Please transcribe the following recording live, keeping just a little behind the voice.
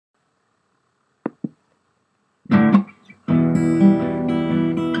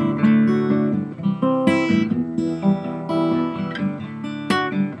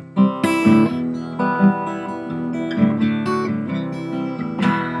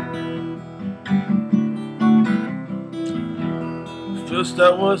First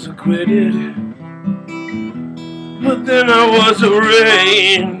I was acquitted, but then I was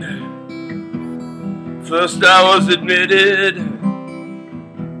arraigned. First I was admitted,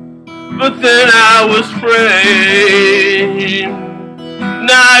 but then I was framed.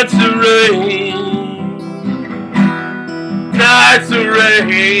 Nights arraigned, nights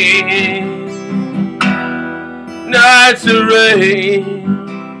arraigned, nights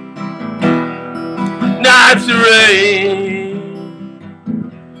arraigned, nights arraigned.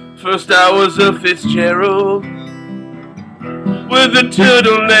 First I was a Fitzgerald with a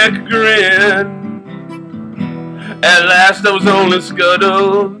turtleneck grin. At last I was only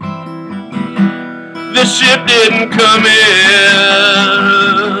scuttled. The ship didn't come in.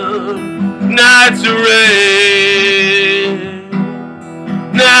 Nights arraigned,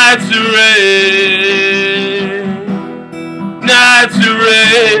 nights arraigned, nights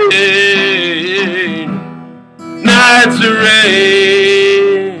arraigned, nights arraigned.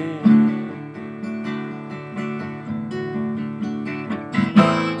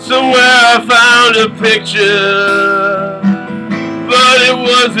 Somewhere I found a picture, but it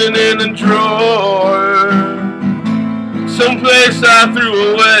wasn't in a drawer. Someplace I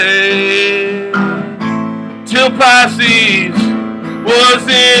threw away, till Pisces was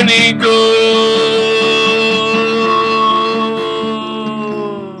in igor.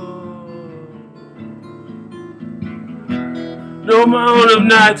 No amount of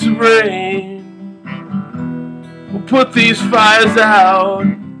nights of rain will put these fires out.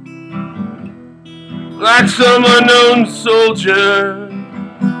 Like some unknown soldier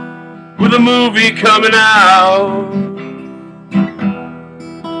with a movie coming out.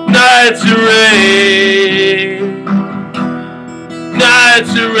 Nights arraigned,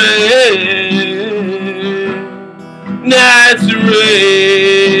 nights arraigned, nights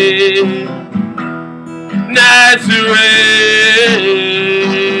arraigned, nights arraigned,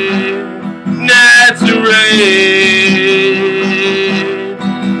 nights arraigned,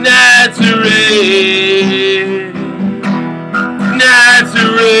 nights arraigned, nights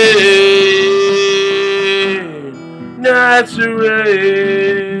arraigned, nights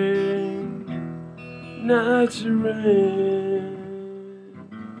arraigned, nights arraigned,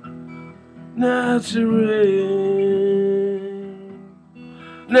 nights arraigned,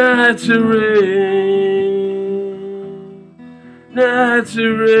 nights arraigned, nights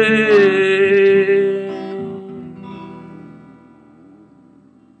arraigned.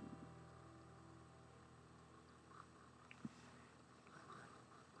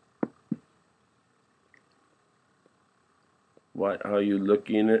 Why are you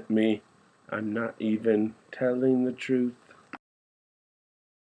looking at me? I'm not even telling the truth.